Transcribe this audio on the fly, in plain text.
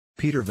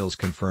Peter Velz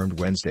confirmed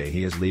Wednesday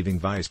he is leaving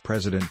Vice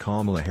President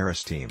Kamala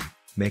Harris' team,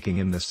 making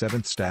him the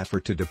seventh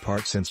staffer to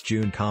depart since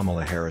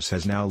JuneKamala Harris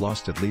has now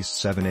lost at least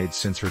 7 aides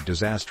since her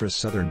disastrous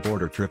southern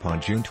border trip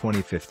on June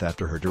 25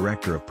 after her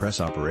director of press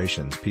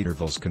operations Peter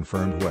Velz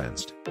confirmed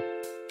Wednesday.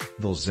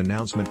 Velz's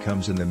announcement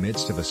comes in the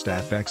midst of a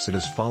staff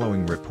exodus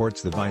following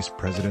reports the vice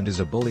president is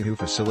a bully who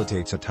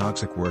facilitates a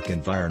toxic work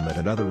environment,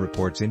 and other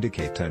reports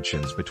indicate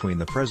tensions between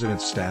the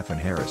president's staff and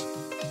Harris.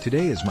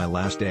 "Today is my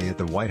last day at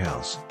the White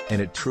House, and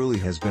it truly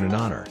has been an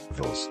honor,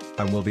 Velz.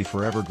 I will be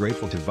forever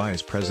grateful to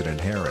Vice President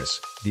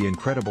Harris, the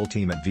incredible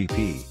team at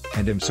VP,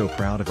 and am so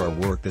proud of our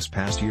work this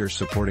past year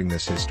supporting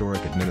this historic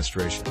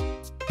administration.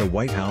 The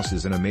White House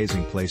is an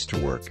amazing place to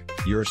work.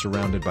 You're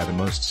surrounded by the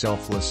most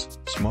selfless,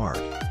 smart,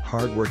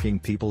 hard-working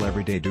people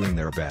every day doing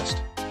their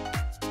best.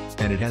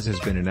 And it has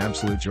been an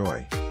absolute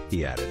joy,"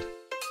 he added.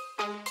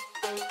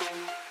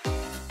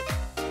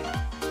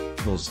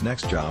 Velz's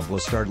next job will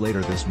start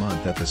later this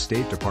month at the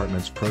State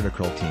Department's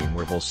protocol team,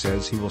 where Velz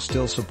says he will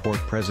still support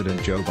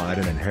President Joe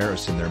Biden and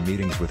Harris in their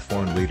meetings with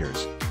foreign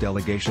leaders,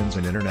 delegations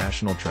and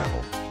international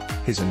travel.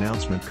 His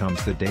announcement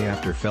comes the day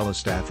after fellow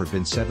staffer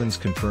Vince Eans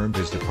confirmed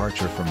his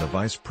departure from the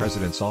Vice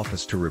President's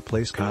office to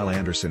replace Kyle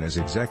Anderson as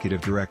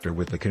Executive Director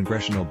with the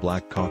Congressional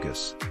Black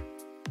Caucus.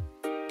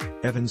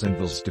 Eans and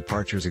Velz's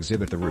departures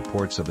exhibit the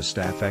reports of a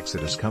staff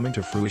exodus coming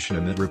to fruition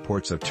amid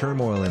reports of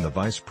turmoil in the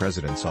Vice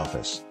President's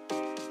office.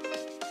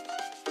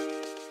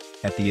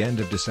 At the end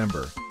of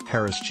December,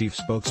 Harris chief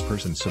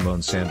spokesperson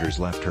Symone Sanders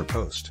left her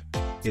post.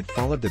 It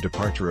followed the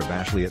departure of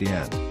Ashley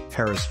Etienne,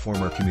 Harris'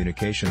 former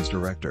communications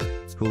director,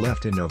 who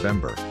left in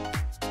November.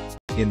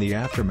 In the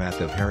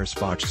aftermath of Harris'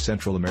 botched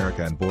Central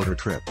America and border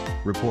trip,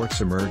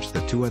 reports emerged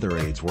that 2 other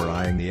aides were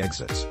eyeing the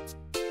exits.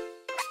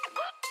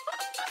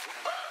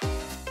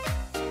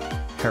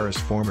 Harris'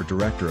 former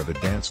Director of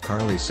Advance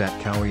Karly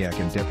Satkowiak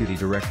and Deputy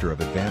Director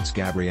of Advance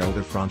Gabrielle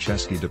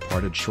DeFranceschi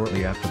departed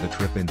shortly after the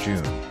trip in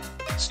June.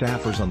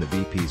 Staffers on the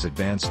VP's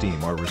advance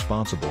team are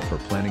responsible for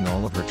planning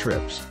all of her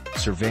trips,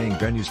 surveying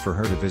venues for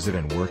her to visit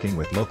and working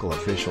with local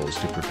officials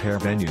to prepare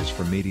venues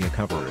for media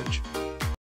coverage.